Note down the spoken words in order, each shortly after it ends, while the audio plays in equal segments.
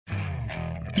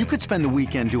You could spend the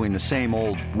weekend doing the same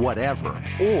old whatever,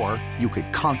 or you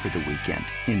could conquer the weekend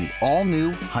in the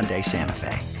all-new Hyundai Santa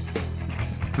Fe.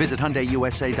 Visit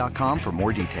HyundaiUSA.com for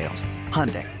more details.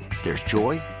 Hyundai, there's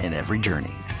joy in every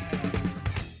journey.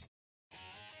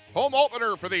 Home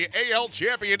opener for the AL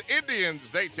champion Indians.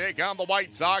 They take on the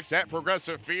White Sox at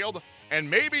Progressive Field. And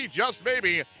maybe, just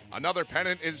maybe, another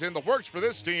pennant is in the works for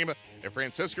this team if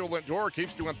Francisco Lindor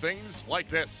keeps doing things like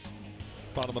this.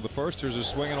 Bottom of the first, there's a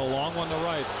swing and a long one to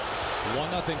right.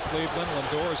 1-0 Cleveland.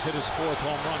 Lindor has hit his fourth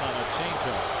home run on a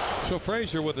changeup. So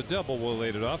Frazier with a double will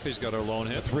lead it off. He's got a lone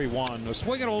hit. 3-1. A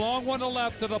swing and a long one to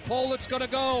left to the pole. It's going to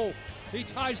go. He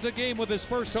ties the game with his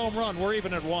first home run. We're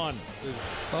even at 1.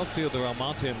 Outfielder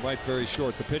Almonte right very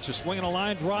short. The pitch is swinging a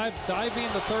line drive,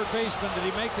 diving the third baseman. Did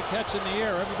he make the catch in the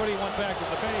air? Everybody went back to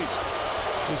the base.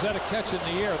 Is that a catch in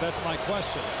the air? That's my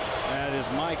question. That is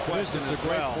my question as well. It's a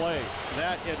great play.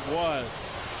 That it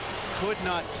was. Could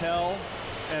not tell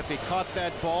if he caught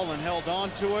that ball and held on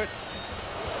to it,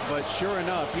 but sure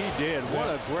enough, he did. What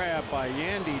a grab by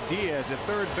Yandy Diaz at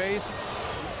third base.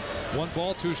 1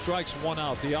 ball, 2 strikes, 1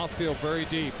 out. The outfield very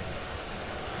deep.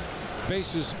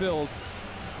 Bases filled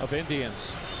of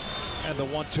Indians. And the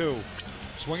 1-2.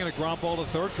 Swinging a ground ball to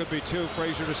third, could be 2.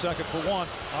 Frazier to second for 1.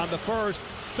 On the first,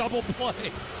 double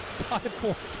play.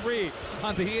 5-4-3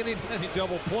 on the inning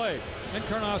double play.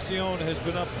 Encarnacion has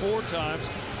been up 4 times.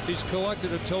 He's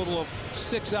collected a total of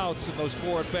 6 outs in those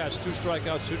 4 at bats, 2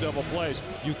 strikeouts, 2 double plays.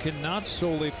 You cannot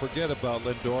solely forget about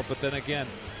Lindor, but then again,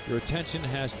 your attention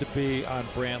has to be on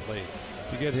Brantley.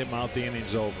 To get him out, the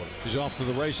inning's over. He's off to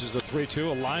the races, the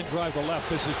 3-2, a line drive to left.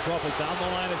 This is trouble. Down the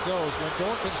line it goes.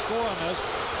 Lindor can score on this.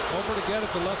 Over to get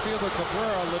it to left fielder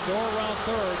Cabrera. Lindor around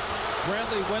third.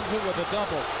 Brantley wins it with a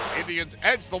double. Indians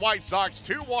edge the White Sox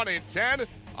 2-1 in 10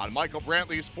 on Michael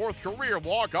Brantley's 4th career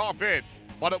walk-off hit.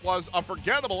 But it was a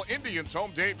forgettable Indians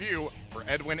home debut for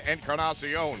Edwin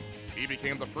Encarnacion. He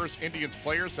became the first Indians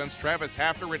player since Travis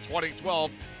Hafner in 2012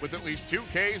 with at least 2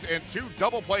 Ks and 2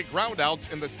 double-play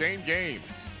groundouts in the same game.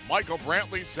 Michael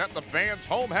Brantley sent the fans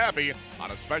home happy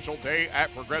on a special day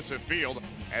at Progressive Field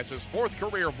as his 4th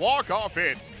career walk-off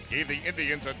hit gave the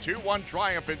Indians a 2-1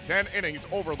 triumph in 10 innings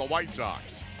over the White Sox.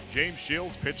 James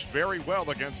Shields pitched very well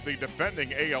against the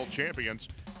defending AL champions,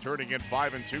 turning in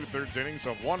 5 2/3 innings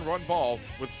of 1-run ball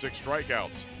with 6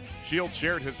 strikeouts. Shields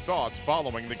shared his thoughts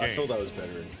following the game. I felt I was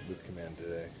better with command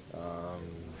today.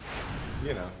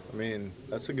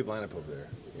 That's a good lineup over there.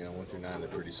 1 through 9, they're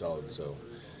pretty solid. So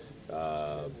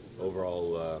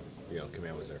overall,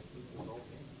 command was there.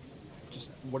 Just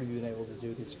what have you been able to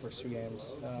do these first 2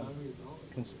 games?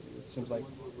 It seems like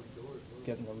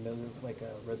getting a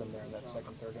rhythm there in that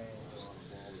second, third game.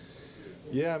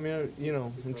 Yeah,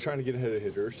 I'm trying to get ahead of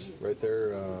hitters right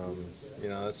there.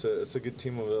 It's a good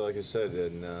team over there, like I said,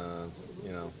 and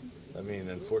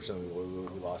unfortunately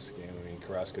we lost the game.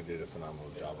 Carrasco did a phenomenal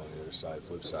job on the other side,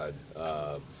 flip side.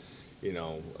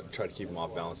 Tried to keep him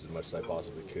off balance as much as I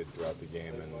possibly could throughout the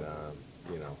game, and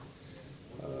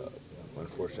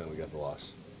unfortunately we got the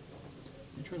loss.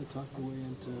 You trying to talk your way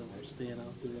into staying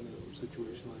out there in a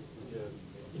situation like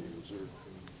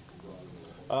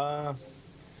that?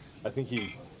 I think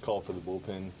he called for the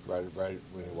bullpen right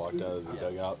when he walked out of the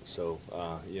dugout. So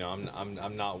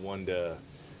I'm not one to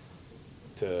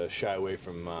shy away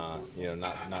from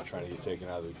not trying to get taken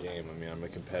out of the game. I'm a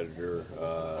competitor.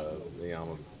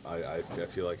 I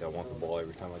feel like I want the ball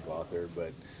every time I go out there,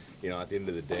 but at the end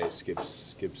of the day,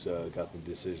 Skip's got the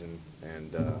decision,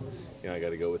 and I got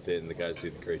to go with it. And the guys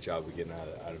did a great job of getting out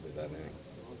of it that inning.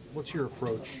 What's your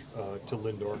approach to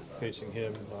Lindor facing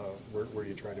him? Where do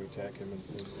you try to attack him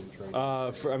and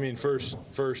try?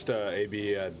 First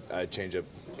AB, I change up,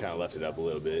 kind of left it up a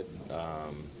little bit.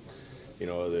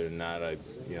 Other than that,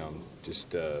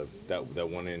 that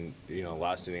one in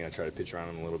last inning, I tried to pitch around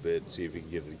him a little bit, see if he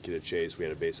could get a chase. We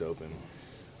had a base open,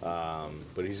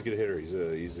 but he's a good hitter.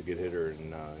 He's a good hitter,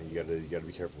 and you got to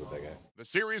be careful with that guy. The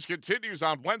series continues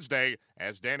on Wednesday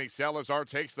as Danny Salazar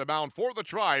takes the mound for the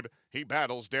Tribe. He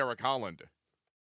battles Derek Holland.